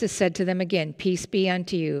Jesus said to them again, 'Peace be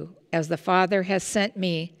unto you. As the Father has sent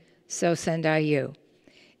me, so send I you.'"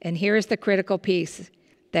 And here's the critical piece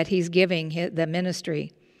that he's giving the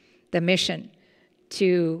ministry, the mission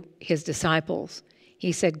to his disciples.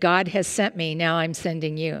 He said, "God has sent me, now I'm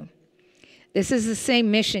sending you." This is the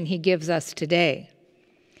same mission he gives us today,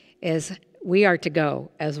 as we are to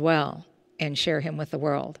go as well and share him with the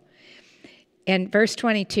world. And verse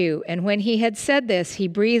 22, and when he had said this, he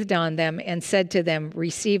breathed on them and said to them,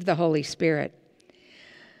 receive the Holy Spirit.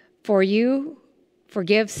 For you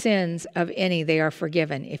forgive sins of any, they are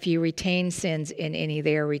forgiven. If you retain sins in any,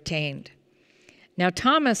 they are retained. Now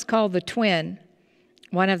Thomas, called the twin,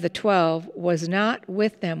 one of the 12, was not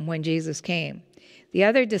with them when Jesus came. The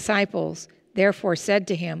other disciples therefore said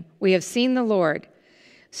to him, we have seen the Lord.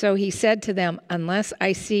 So he said to them, unless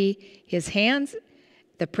I see his hands,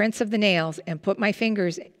 the prints of the nails, and put my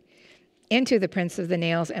fingers into the prints of the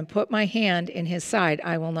nails, and put my hand in his side,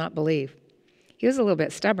 I will not believe. He was a little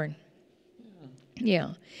bit stubborn.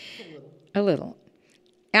 Yeah, a little.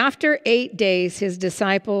 After 8 days, his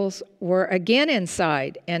disciples were again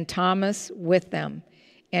inside, and Thomas with them.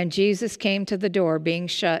 And Jesus came to the door, being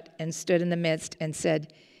shut, and stood in the midst, and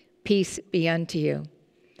said, peace be unto you.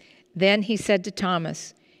 Then he said to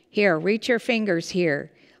Thomas, here, reach your fingers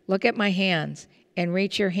here. Look at my hands, and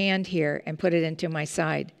reach your hand here, and put it into my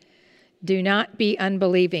side. Do not be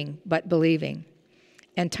unbelieving, but believing.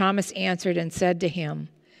 And Thomas answered and said to him,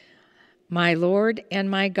 my Lord and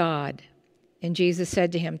my God. And Jesus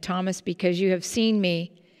said to him, Thomas, because you have seen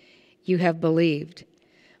me, you have believed.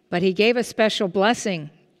 But he gave a special blessing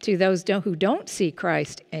to those who don't see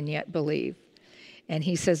Christ and yet believe. And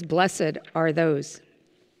he says, blessed are those.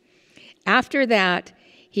 After that,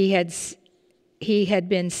 he had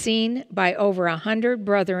been seen by over 100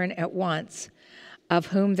 brethren at once, of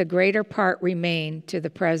whom the greater part remain to the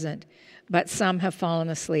present, but some have fallen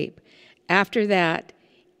asleep. After that,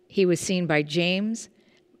 he was seen by James,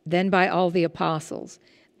 then by all the apostles.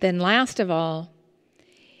 Then last of all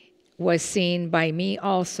was seen by me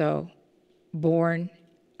also, born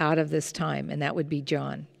out of this time. And that would be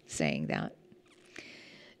John saying that.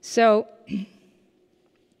 So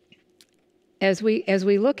as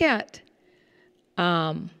we look at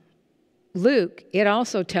Luke, it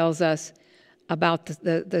also tells us about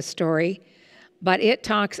the story, but it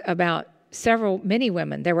talks about many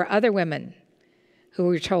women. There were other women who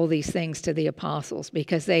were told these things to the apostles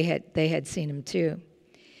because they had seen him too.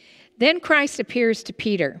 Then Christ appears to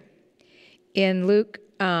Peter in Luke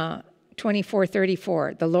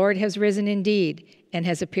 24:34. The Lord has risen indeed and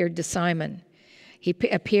has appeared to Simon. He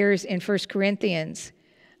appears in 1 Corinthians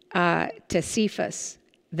to Cephas,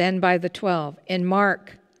 then by the 12. In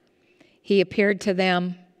Mark, he appeared to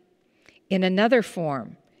them in another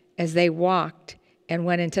form as they walked and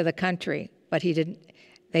went into the country, but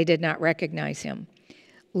they did not recognize him.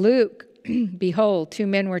 Luke, behold, 2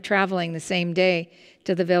 men were traveling the same day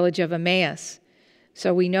to the village of Emmaus.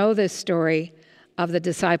 So we know this story of the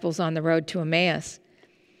disciples on the road to Emmaus.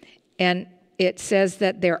 And it says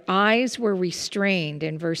that their eyes were restrained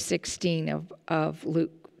in verse 16 of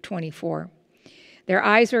Luke 24. Their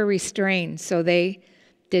eyes were restrained, so they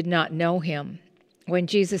did not know him. When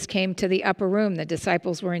Jesus came to the upper room, the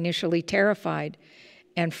disciples were initially terrified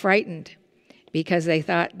and frightened because they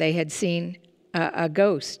thought they had seen a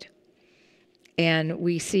ghost. And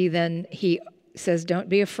we see then he says, don't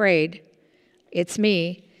be afraid, it's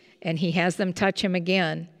me. And he has them touch him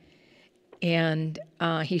again. And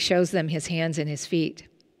he shows them his hands and his feet.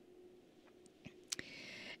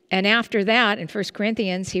 And after that, in 1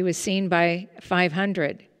 Corinthians, he was seen by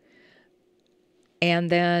 500. And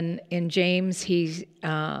then in James, he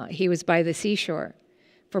was by the seashore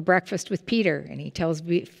for breakfast with Peter. And he tells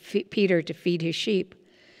Peter to feed his sheep.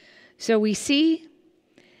 So we see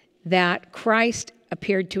that Christ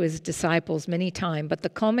appeared to his disciples many times, but the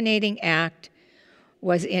culminating act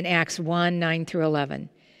was in Acts 1, 9 through 11.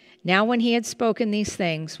 Now when he had spoken these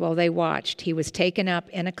things, while they watched, he was taken up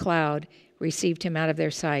in a cloud, received him out of their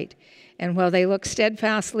sight. And while they looked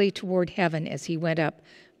steadfastly toward heaven as he went up,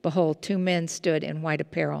 behold, 2 men stood in white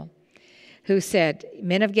apparel, who said,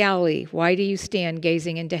 Men of Galilee, why do you stand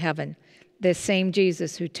gazing into heaven? This same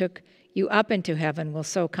Jesus who took you up into heaven will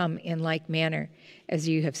so come in like manner as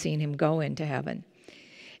you have seen him go into heaven.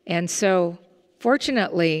 And so,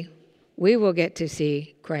 fortunately, we will get to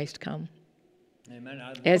see Christ come. Amen.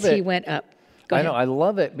 As he went up. Go ahead. I know, I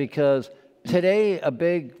love it because today a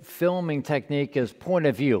big filming technique is point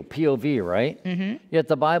of view, POV, right? Mm-hmm. Yet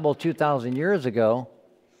the Bible 2,000 years ago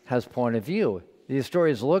has point of view. These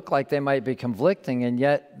stories look like they might be conflicting, and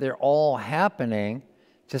yet they're all happening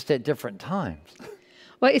just at different times.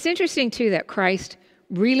 Well, it's interesting, too, that Christ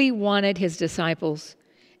really wanted his disciples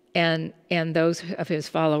and those of his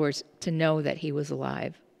followers to know that he was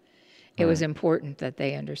alive. It was important that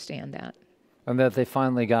they understand that. And that they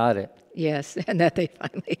finally got it. Yes, and that they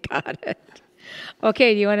finally got it.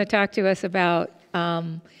 Okay, do you want to talk to us about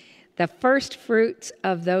the first fruits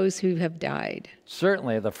of those who have died.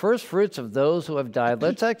 Certainly, the first fruits of those who have died.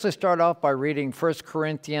 Let's actually start off by reading 1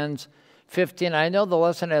 Corinthians 15. I know the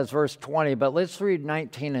lesson has verse 20, but let's read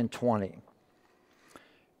 19 and 20.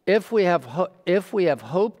 If we have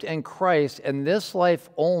hoped in Christ in this life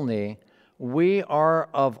only, we are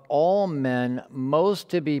of all men most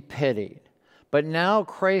to be pitied. But now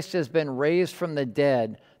Christ has been raised from the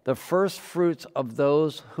dead, the first fruits of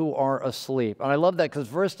those who are asleep. And I love that because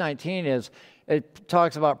verse 19 it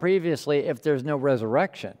talks about previously if there's no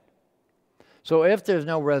resurrection. So if there's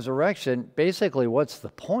no resurrection, basically what's the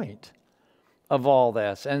point of all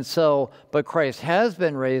this? And so, but Christ has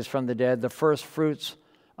been raised from the dead, the first fruits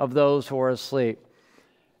of those who are asleep.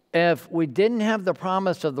 If we didn't have the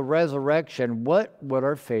promise of the resurrection, what would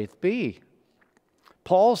our faith be?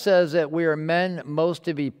 Paul says that we are men most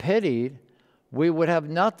to be pitied. We would have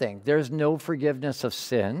nothing. There's no forgiveness of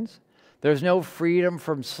sins. There's no freedom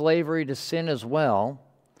from slavery to sin as well.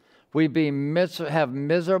 We'd have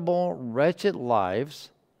miserable, wretched lives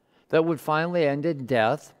that would finally end in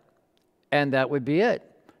death, and that would be it.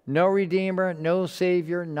 No Redeemer, no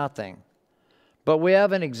Savior, nothing. But we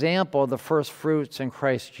have an example of the first fruits in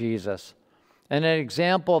Christ Jesus, and an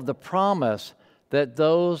example of the promise that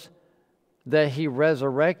those that he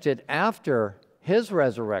resurrected after his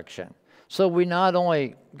resurrection. So we not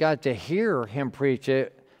only got to hear him preach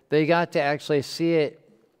it, they got to actually see it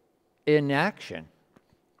in action,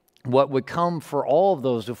 what would come for all of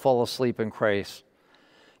those who fall asleep in Christ.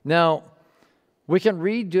 Now, we can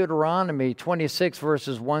read Deuteronomy 26,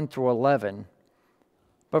 verses 1 through 11.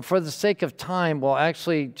 But for the sake of time, we'll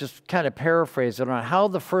actually just kind of paraphrase it on how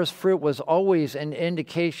the first fruit was always an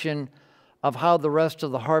indication of how the rest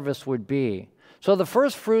of the harvest would be. So the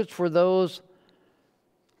first fruits were those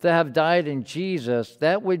that have died in Jesus.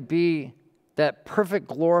 That would be that perfect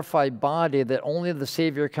glorified body that only the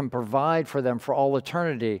Savior can provide for them for all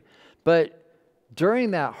eternity. But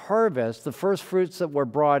during that harvest, the first fruits that were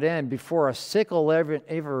brought in before a sickle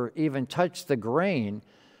ever even touched the grain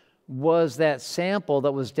was that sample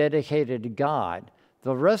that was dedicated to God.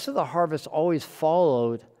 The rest of the harvest always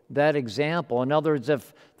followed that example. In other words,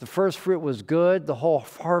 if the first fruit was good, the whole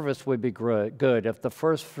harvest would be good. If the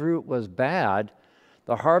first fruit was bad,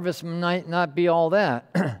 the harvest might not be all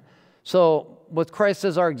that. So with Christ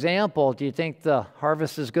as our example, do you think the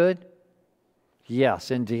harvest is good?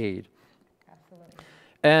 Yes, indeed. Absolutely.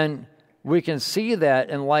 And we can see that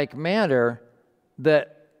in like manner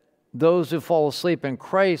that those who fall asleep in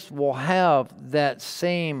Christ will have that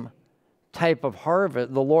same type of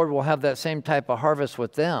harvest. The Lord will have that same type of harvest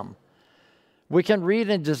with them. We can read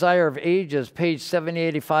in Desire of Ages, page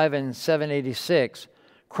 785 and 786,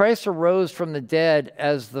 Christ arose from the dead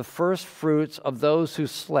as the first fruits of those who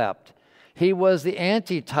slept. He was the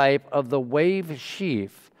antitype of the wave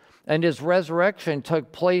sheaf, and his resurrection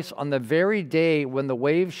took place on the very day when the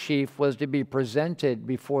wave sheaf was to be presented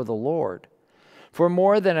before the Lord. For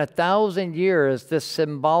more than 1,000 years, this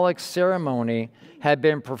symbolic ceremony had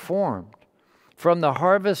been performed. From the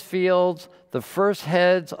harvest fields, the first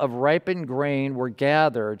heads of ripened grain were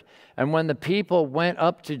gathered, and when the people went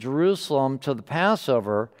up to Jerusalem to the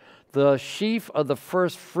Passover, the sheaf of the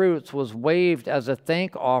first fruits was waved as a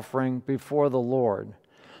thank offering before the Lord.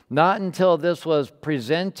 Not until this was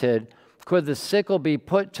presented could the sickle be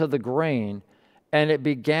put to the grain, and it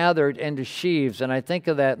be gathered into sheaves. And I think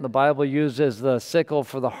of that, and the Bible uses the sickle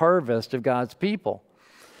for the harvest of God's people.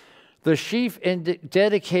 The sheaf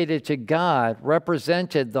dedicated to God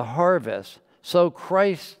represented the harvest. So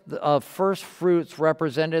Christ's first fruits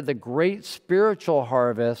represented the great spiritual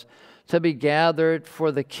harvest to be gathered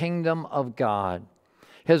for the kingdom of God.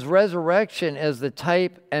 His resurrection is the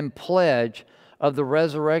type and pledge of the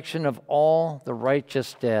resurrection of all the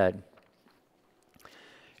righteous dead.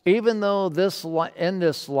 Even though in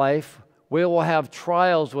this life we will have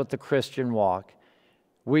trials with the Christian walk,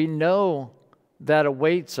 we know that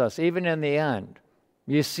awaits us, even in the end.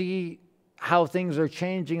 You see how things are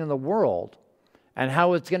changing in the world and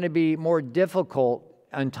how it's going to be more difficult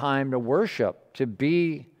in time to worship, to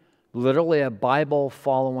be literally a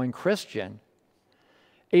Bible-following Christian.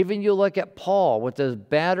 Even you look at Paul with his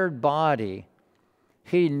battered body,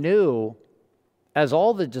 he knew, as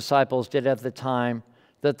all the disciples did at the time,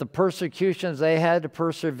 that the persecutions they had to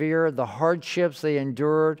persevere, the hardships they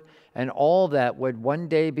endured, and all that would one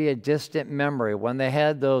day be a distant memory when they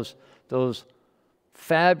had those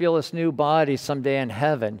fabulous new bodies someday in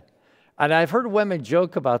heaven. And I've heard women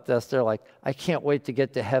joke about this. They're like, I can't wait to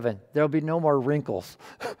get to heaven. There'll be no more wrinkles.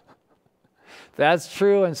 That's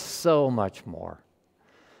true and so much more.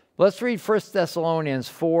 Let's read 1 Thessalonians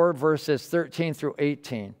 4, verses 13 through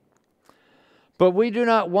 18. But we do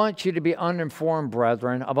not want you to be uninformed,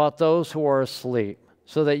 brethren, about those who are asleep,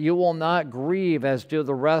 so that you will not grieve as do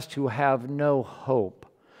the rest who have no hope.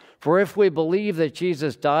 For if we believe that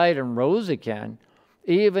Jesus died and rose again,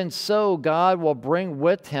 even so God will bring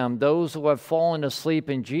with him those who have fallen asleep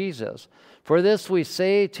in Jesus. For this we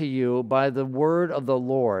say to you by the word of the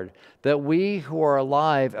Lord, that we who are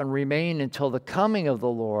alive and remain until the coming of the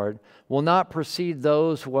Lord will not precede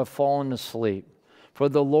those who have fallen asleep. For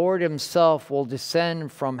the Lord himself will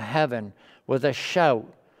descend from heaven with a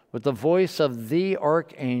shout, with the voice of the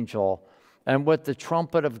archangel, and with the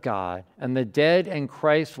trumpet of God, and the dead in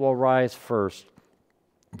Christ will rise first.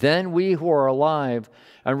 Then we who are alive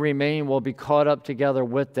and remain will be caught up together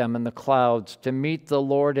with them in the clouds to meet the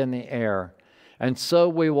Lord in the air. And so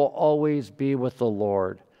we will always be with the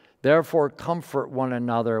Lord. Therefore, comfort one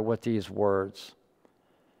another with these words.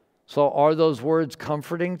 So are those words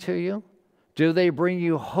comforting to you? Do they bring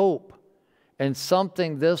you hope and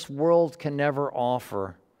something this world can never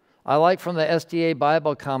offer? I like from the SDA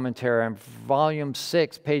Bible Commentary on Volume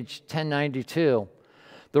 6, page 1092.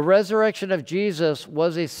 The resurrection of Jesus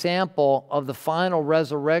was a sample of the final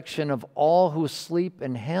resurrection of all who sleep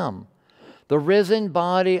in him. The risen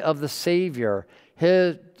body of the Savior,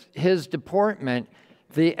 his deportment,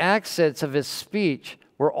 the accents of his speech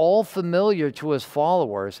were all familiar to his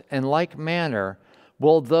followers. In like manner,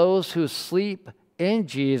 will those who sleep in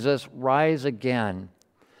Jesus rise again.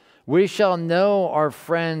 We shall know our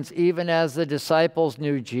friends even as the disciples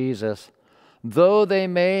knew Jesus. Though they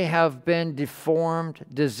may have been deformed,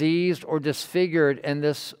 diseased, or disfigured in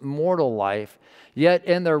this mortal life, yet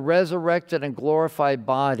in their resurrected and glorified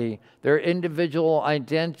body, their individual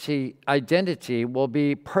identity will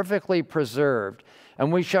be perfectly preserved,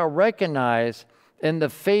 and we shall recognize in the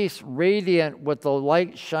face radiant with the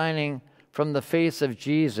light shining from the face of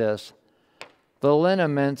Jesus, the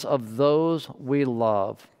lineaments of those we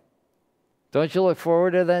love. Don't you look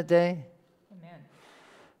forward to that day?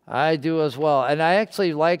 I do as well. And I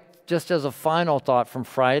actually like, just as a final thought from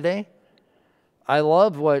Friday, I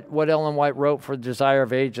love what Ellen White wrote for Desire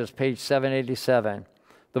of Ages, page 787.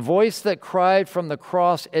 The voice that cried from the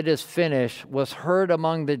cross, "It is finished," was heard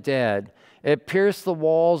among the dead. It pierced the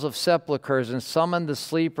walls of sepulchres and summoned the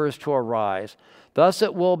sleepers to arise. Thus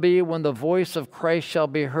it will be when the voice of Christ shall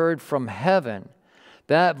be heard from heaven.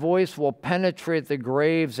 That voice will penetrate the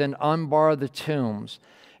graves and unbar the tombs.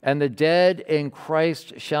 And the dead in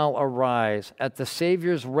Christ shall arise. At the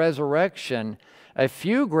Savior's resurrection, a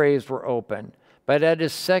few graves were opened, but at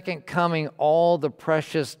his second coming, all the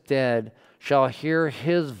precious dead shall hear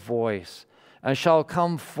his voice and shall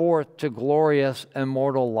come forth to glorious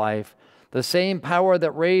immortal life. The same power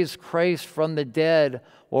that raised Christ from the dead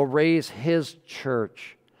will raise his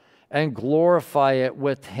church and glorify it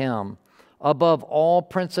with him, above all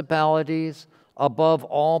principalities, above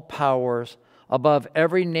all powers, above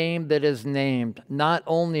every name that is named, not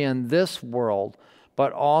only in this world,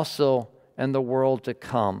 but also in the world to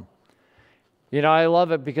come. You know, I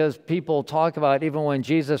love it because people talk about even when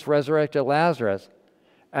Jesus resurrected Lazarus,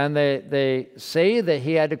 and they say that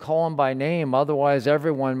he had to call him by name, otherwise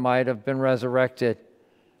everyone might have been resurrected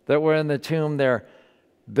that were in the tomb there.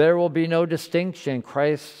 There will be no distinction.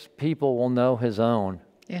 Christ's people will know his own.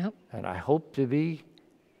 Yep. And I hope to be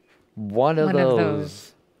one of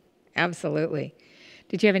those. Absolutely.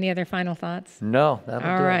 Did you have any other final thoughts? No, that'll do it.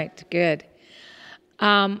 All right, good.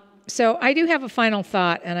 So I do have a final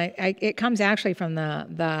thought, and it comes actually from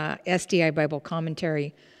the SDI Bible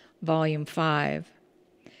Commentary, Volume 5.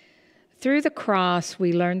 Through the cross,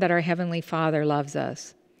 we learn that our Heavenly Father loves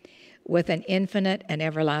us with an infinite and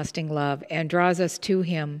everlasting love and draws us to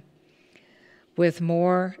him with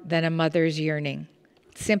more than a mother's yearning,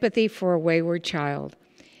 sympathy for a wayward child.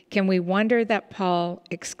 Can we wonder that Paul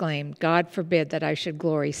exclaimed, "God forbid that I should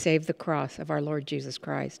glory save the cross of our Lord Jesus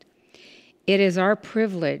Christ"? It is our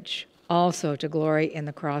privilege also to glory in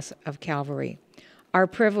the cross of Calvary, our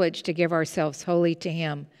privilege to give ourselves wholly to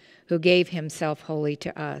him who gave himself wholly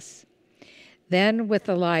to us. Then with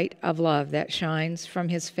the light of love that shines from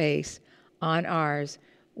his face on ours,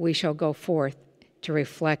 we shall go forth to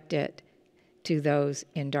reflect it to those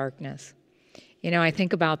in darkness. You know, I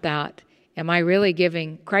think about that. Am I really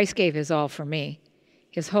giving? Christ gave his all for me.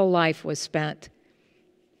 His whole life was spent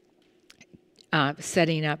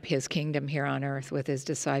setting up his kingdom here on earth with his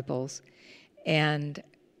disciples and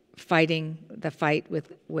fighting the fight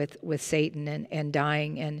with Satan and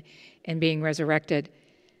dying and being resurrected.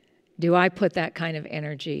 Do I put that kind of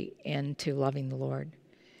energy into loving the Lord?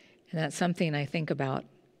 And that's something I think about.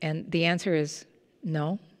 And the answer is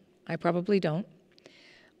no, I probably don't.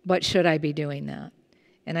 But should I be doing that?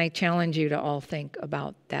 And I challenge you to all think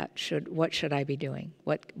about that. What should I be doing?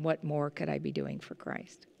 What more could I be doing for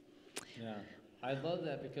Christ? Yeah, I love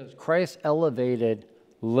that because Christ elevated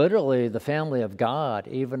literally the family of God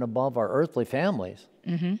even above our earthly families.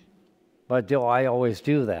 Mm-hmm. But do I always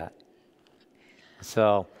do that?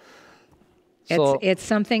 So it's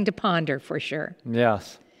something to ponder for sure.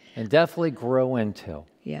 Yes, and definitely grow into.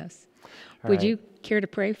 Yes. All Would right. you care to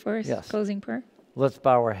pray for us? Yes. Closing prayer? Let's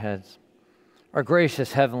bow our heads. Our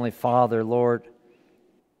gracious Heavenly Father, Lord,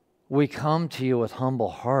 we come to you with humble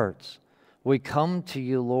hearts. We come to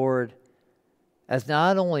you, Lord, as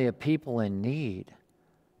not only a people in need,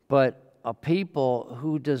 but a people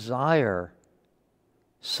who desire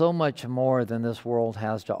so much more than this world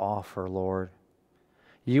has to offer, Lord.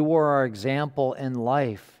 You were our example in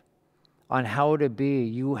life on how to be.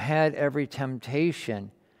 You had every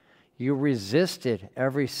temptation. You resisted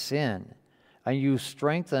every sin. And you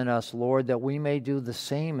strengthen us, Lord, that we may do the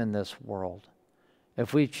same in this world.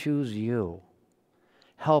 If we choose you,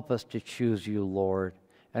 help us to choose you, Lord,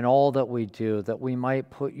 in all that we do, that we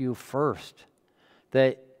might put you first,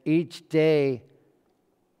 that each day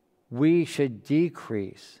we should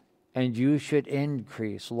decrease and you should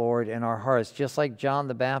increase, Lord, in our hearts, just like John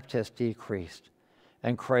the Baptist decreased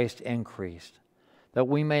and Christ increased, that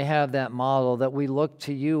we may have that model, that we look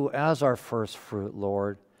to you as our first fruit,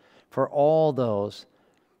 Lord, for all those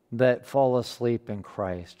that fall asleep in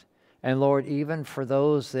Christ. And Lord, even for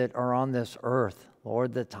those that are on this earth,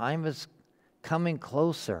 Lord, the time is coming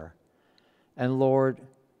closer. And Lord,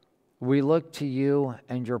 we look to you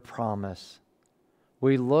and your promise.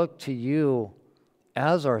 We look to you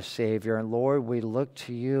as our Savior. And Lord, we look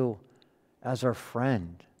to you as our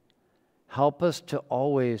friend. Help us to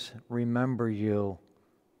always remember you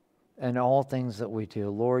in all things that we do.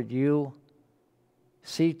 Lord, you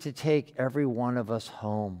seek to take every one of us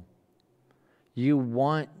home. You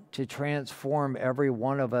want to transform every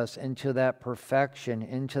one of us into that perfection,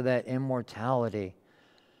 into that immortality.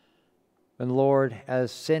 And Lord,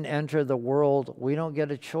 as sin entered the world, we don't get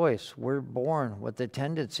a choice. We're born with the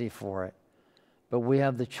tendency for it. But we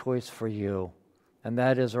have the choice for you. And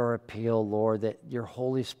that is our appeal, Lord, that your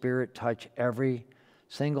Holy Spirit touch every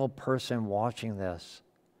single person watching this.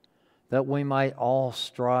 That we might all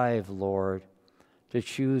strive, Lord, to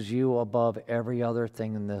choose you above every other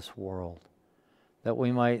thing in this world. That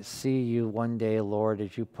we might see you one day, Lord,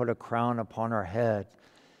 as you put a crown upon our head,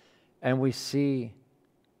 and we see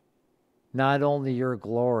not only your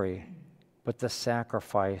glory, but the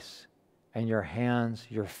sacrifice and your hands,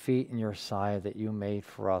 your feet, and your side that you made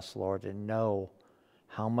for us, Lord, and know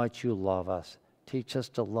how much you love us. Teach us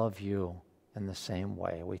to love you in the same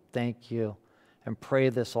way. We thank you and pray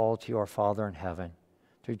this all to your Father in heaven,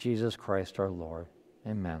 through Jesus Christ our Lord.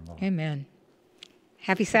 Amen, Lord. Amen.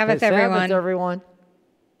 Happy Sabbath, everyone. Sabbath, everyone.